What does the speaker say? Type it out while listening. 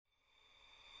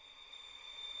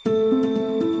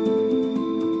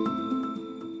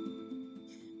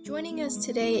Joining us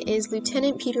today is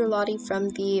Lieutenant Peter Lotti from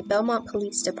the Belmont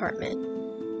Police Department.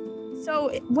 So,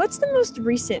 what's the most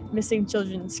recent missing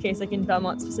children's case, like in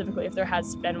Belmont specifically, if there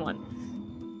has been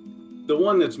one? The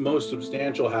one that's most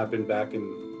substantial happened back in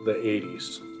the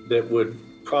 80s that would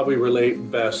probably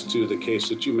relate best to the case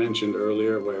that you mentioned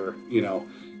earlier where,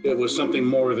 it was something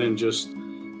more than just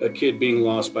a kid being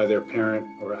lost by their parent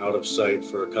or out of sight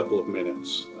for a couple of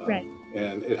minutes. Right.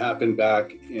 And it happened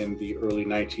back in the early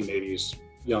 1980s.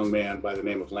 Young man by the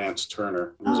name of Lance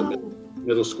Turner, who was a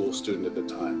middle school student at the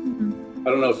time. Mm-hmm. I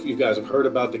don't know if you guys have heard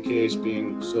about the case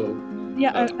being so...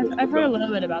 Yeah, I've heard a little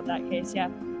bit about that case, yeah.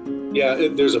 Yeah,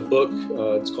 there's a book,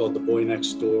 it's called The Boy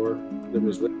Next Door, that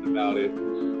was written about it.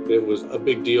 It was a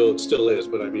big deal, it still is,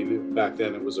 but I mean, back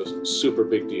then it was a super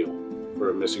big deal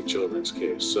for a missing children's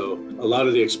case. So a lot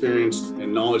of the experience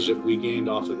and knowledge that we gained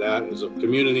off of that as a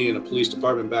community and a police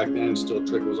department back then still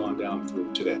trickles on down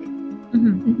through today.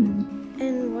 Mm-hmm. Mm-hmm.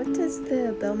 And what does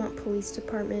the Belmont Police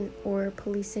Department or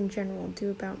police in general do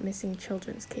about missing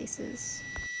children's cases?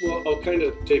 Well, I'll kind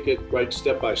of take it right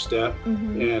step by step.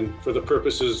 Mm-hmm. And for the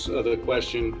purposes of the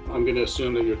question, I'm going to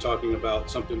assume that you're talking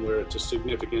about something where it's a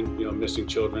significant, missing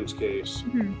children's case.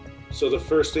 Mm-hmm. So the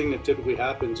first thing that typically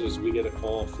happens is we get a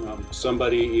call from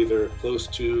somebody either close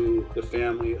to the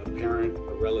family, a parent,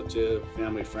 a relative,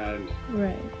 family friend.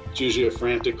 Right. It's usually a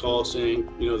frantic call saying,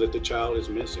 that the child is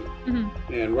missing.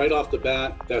 Mm-hmm. And right off the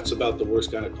bat, that's about the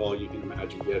worst kind of call you can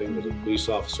imagine getting as a police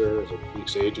officer, as a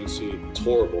police agency. It's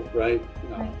horrible, right?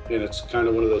 And it's kind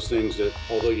of one of those things that,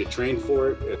 although you train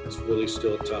for it, it's really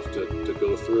still tough to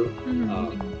go through.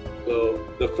 Mm-hmm. So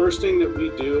the first thing that we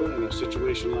do in a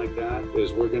situation like that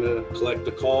is we're going to collect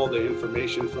the call, the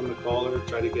information from the caller,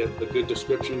 try to get a good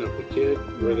description of the kid,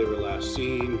 where they were last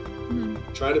seen,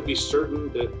 try to be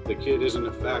certain that the kid is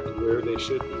in fact where they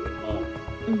should be at home.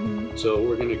 Mm-hmm. So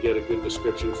we're going to get a good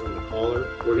description from the caller.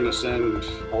 We're going to send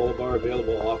all of our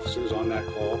available officers on that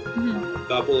call, a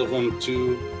couple of them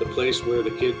to the place where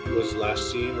the kid was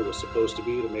last seen or was supposed to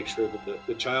be to make sure that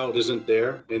the child isn't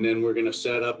there. And then we're going to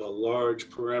set up a large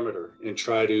perimeter and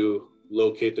try to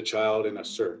locate the child in a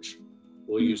search.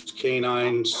 We'll use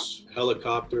canines,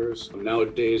 helicopters.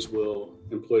 Nowadays, we'll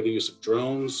employ the use of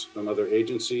drones from other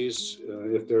agencies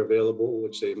if they're available,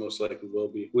 which they most likely will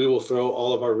be. We will throw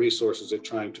all of our resources at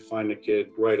trying to find the kid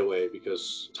right away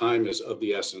because time is of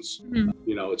the essence.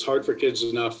 It's hard for kids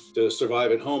enough to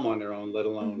survive at home on their own, let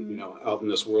alone, out in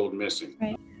this world missing.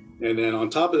 Right. And then on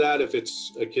top of that, if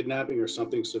it's a kidnapping or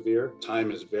something severe,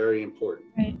 time is very important.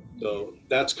 Right. So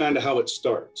that's kind of how it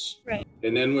starts. Right.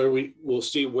 And then we'll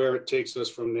see where it takes us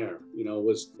from there.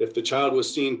 If the child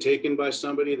was seen taken by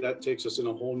somebody, that takes us in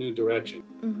a whole new direction.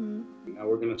 Mm-hmm. Now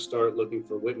we're going to start looking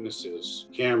for witnesses,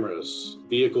 cameras,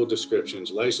 vehicle descriptions,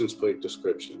 license plate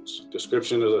descriptions,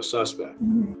 description of the suspect.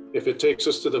 Mm-hmm. If it takes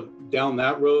us down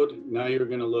that road, now you're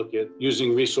going to look at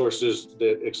using resources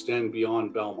that extend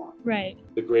beyond Belmont. Right.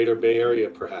 The greater Bay Area,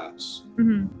 perhaps.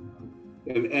 Mm-hmm.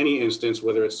 In any instance,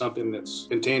 whether it's something that's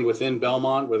contained within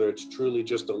Belmont, whether it's truly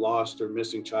just a lost or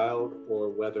missing child, or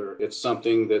whether it's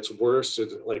something that's worse,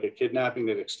 like a kidnapping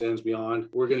that extends beyond,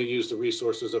 we're going to use the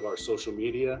resources of our social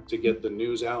media to get the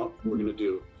news out. We're going to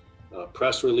do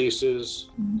press releases.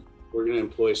 We're going to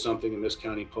employ something in this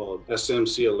county called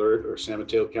SMC Alert or San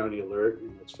Mateo County Alert.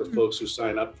 And it's for folks who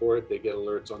sign up for it. They get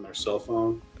alerts on their cell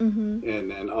phone. Mm-hmm.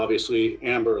 And then obviously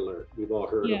Amber Alert. We've all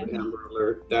heard of Amber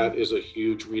Alert. That is a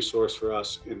huge resource for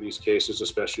us in these cases,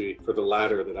 especially for the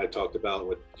latter that I talked about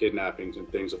with kidnappings and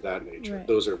things of that nature. Right.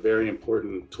 Those are very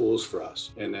important tools for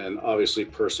us. And then obviously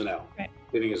personnel. Right.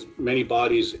 Getting as many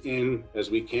bodies in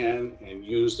as we can and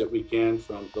use that we can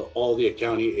from all the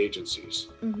county agencies.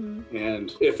 Mm-hmm.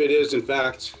 And if it is in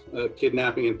fact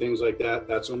kidnapping and things like that,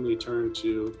 that's when we turn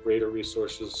to greater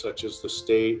resources such as the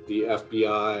state, the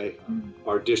FBI,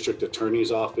 our district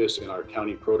attorney's office, and our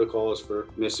county protocols for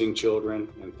missing children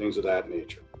and things of that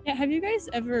nature. Yeah, have you guys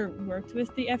ever worked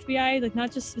with the FBI, like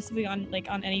not just specifically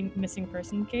on any missing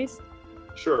person case?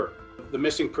 Sure. The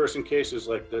missing person case is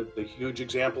like the huge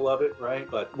example of it, right?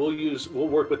 But we'll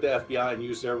work with the FBI and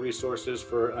use their resources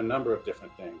for a number of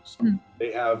different things.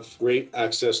 They have great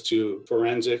access to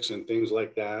forensics and things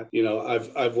like that.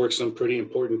 I've worked some pretty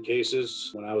important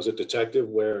cases when I was a detective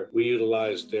where we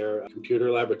utilized their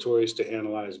computer laboratories to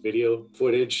analyze video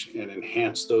footage and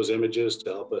enhance those images to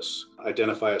help us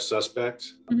identify a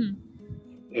suspect. Mm-hmm.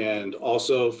 And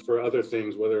also for other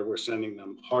things, whether we're sending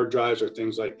them hard drives or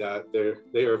things like that,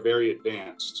 they are very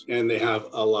advanced and they have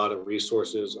a lot of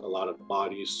resources, a lot of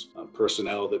bodies,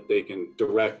 personnel that they can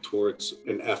direct towards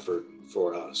an effort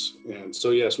for us. And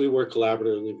so, yes, we work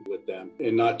collaboratively with them.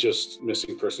 and not just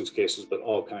missing persons cases, but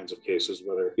all kinds of cases,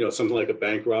 whether, something like a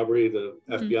bank robbery, the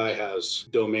FBI has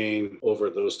domain over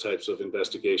those types of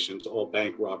investigations, all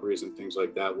bank robberies and things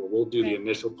like that, where we'll do the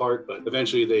initial part, but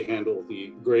eventually they handle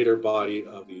the greater body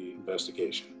of the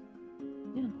investigation.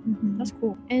 Yeah, that's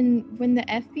cool. And when the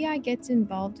FBI gets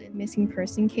involved in missing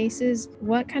person cases,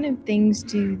 what kind of things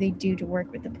do they do to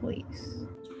work with the police?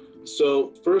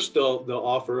 So first, they'll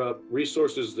offer up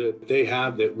resources that they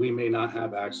have that we may not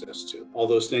have access to. All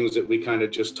those things that we kind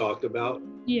of just talked about.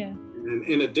 Yeah. And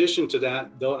in addition to that,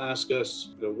 they'll ask us,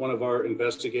 one of our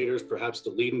investigators, perhaps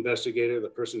the lead investigator, the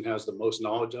person who has the most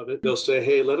knowledge of it, they'll say,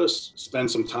 hey, let us spend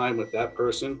some time with that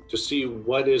person to see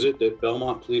what is it that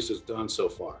Belmont Police has done so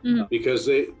far. Because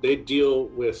they deal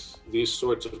with these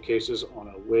sorts of cases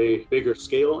on a way bigger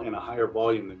scale and a higher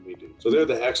volume than we do. So they're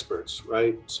the experts,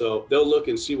 right? So they'll look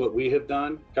and see what we have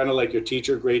done, kind of like your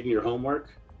teacher grading your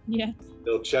homework. Yeah.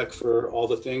 They'll check for all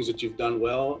the things that you've done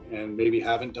well and maybe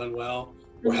haven't done well,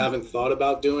 or haven't thought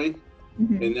about doing,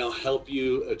 and they'll help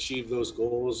you achieve those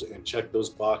goals and check those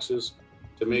boxes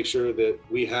to make sure that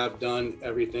we have done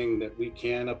everything that we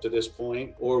can up to this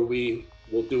point, or we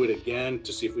will do it again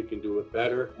to see if we can do it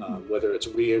better, whether it's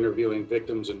re-interviewing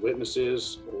victims and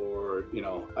witnesses, or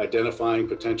identifying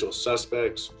potential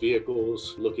suspects,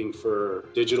 vehicles, looking for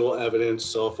digital evidence,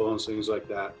 cell phones, things like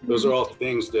that. Those are all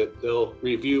things that they'll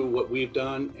review what we've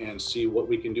done and see what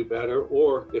we can do better.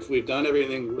 Or if we've done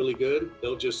everything really good,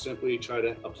 they'll just simply try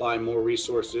to apply more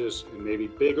resources and maybe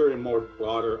bigger and more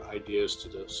broader ideas to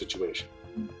the situation.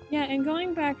 Yeah, and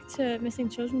going back to missing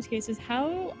children's cases,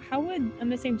 how would a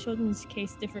missing children's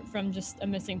case differ from just a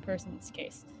missing persons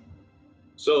case?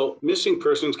 So missing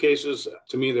persons cases,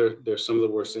 to me, they're some of the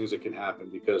worst things that can happen,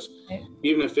 because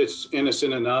even if it's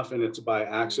innocent enough and it's by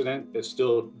accident, it's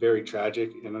still very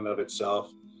tragic in and of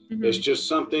itself. It's just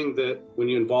something that when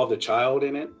you involve the child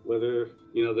in it, whether,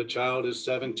 the child is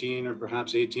 17 or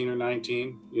perhaps 18 or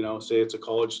 19, say it's a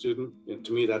college student, and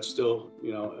to me, that's still,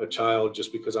 a child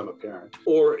just because I'm a parent.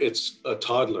 Or it's a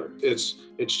toddler.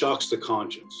 It shocks the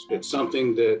conscience. It's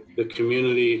something that the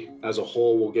community as a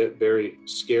whole will get very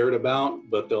scared about,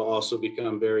 but they'll also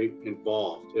become very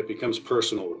involved. It becomes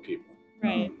personal with people.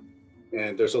 Right.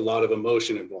 And there's a lot of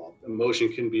emotion involved.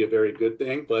 Emotion can be a very good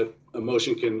thing, but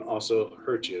emotion can also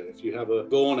hurt you. If you have a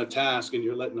goal and a task and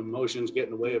you're letting emotions get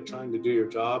in the way of trying to do your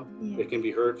job, it can be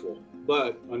hurtful.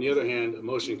 But on the other hand,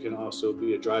 emotion can also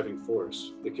be a driving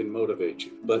force. It can motivate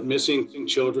you. But missing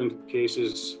children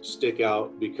cases stick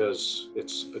out because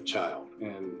it's a child,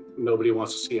 and nobody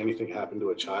wants to see anything happen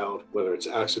to a child, whether it's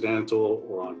accidental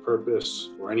or on purpose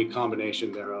or any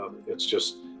combination thereof.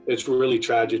 It's really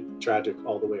tragic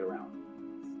all the way around.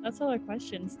 That's all our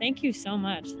questions. Thank you so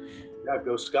much. Yeah,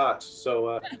 go Scots.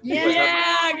 So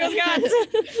go Scots.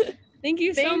 Thank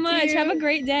you so much. Have a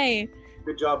great day.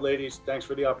 Good job, ladies. Thanks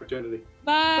for the opportunity.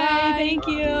 Bye. Thank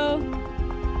you.